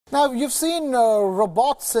Now, you've seen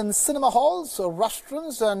robots in cinema halls,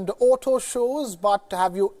 restaurants and auto shows, but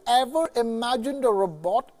have you ever imagined a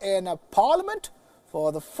robot in a parliament?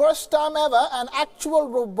 For the first time ever, an actual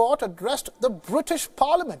robot addressed the British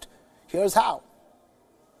Parliament. Here's how.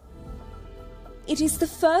 It is the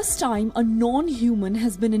first time a non-human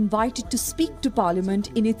has been invited to speak to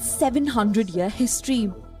Parliament in its 700-year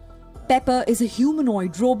history. Pepper is a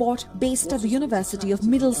humanoid robot based at the University of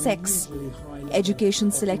Middlesex.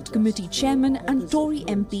 Education Select Committee Chairman and Tory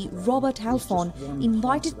MP Robert Halfon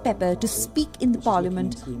invited Pepper to speak in the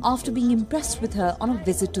Parliament after being impressed with her on a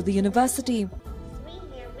visit to the university.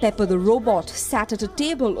 Pepper the robot sat at a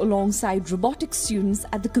table alongside robotics students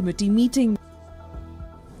at the committee meeting.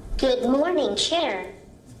 Good morning, Chair.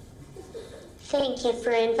 Thank you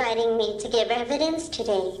for inviting me to give evidence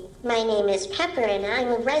today. My name is Pepper and I'm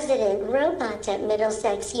a resident robot at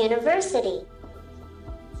Middlesex University.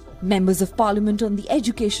 Members of Parliament on the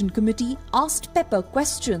Education Committee asked Pepper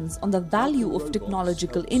questions on the value of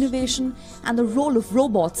technological innovation and the role of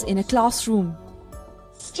robots in a classroom.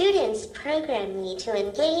 Students program me to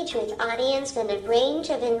engage with audience in a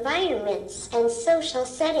range of environments and social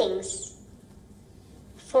settings.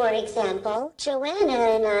 For example, Joanna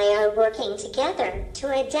and I are working together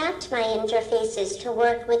to adapt my interfaces to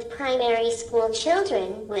work with primary school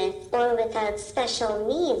children with or without special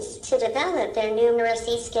needs to develop their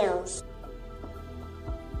numeracy skills.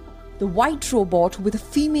 The white robot with a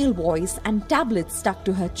female voice and tablet stuck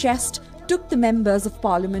to her chest took the members of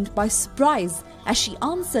Parliament by surprise as she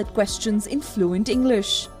answered questions in fluent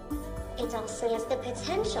English. It also has the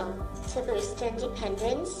potential to boost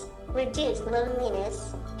independence, reduce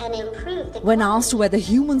loneliness, and improve the When asked whether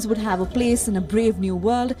humans would have a place in a brave new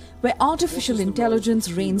world where artificial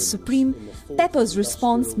intelligence reigns supreme, Pepper's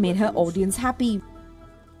response made her audience happy.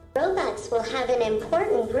 Robots will have an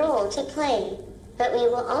important role to play, but we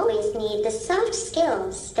will always need the soft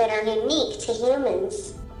skills that are unique to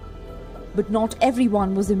humans. But not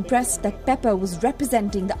everyone was impressed that Pepper was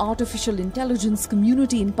representing the artificial intelligence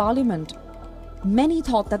community in Parliament. Many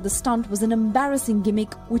thought that the stunt was an embarrassing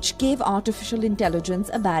gimmick which gave artificial intelligence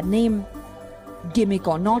a bad name. Gimmick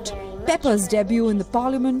or not, Pepper's debut in the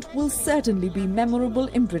Parliament will certainly be memorable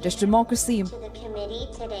in British democracy. To the committee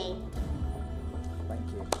today.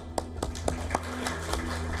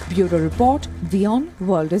 Bureau Report, Wion,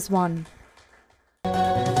 World is One.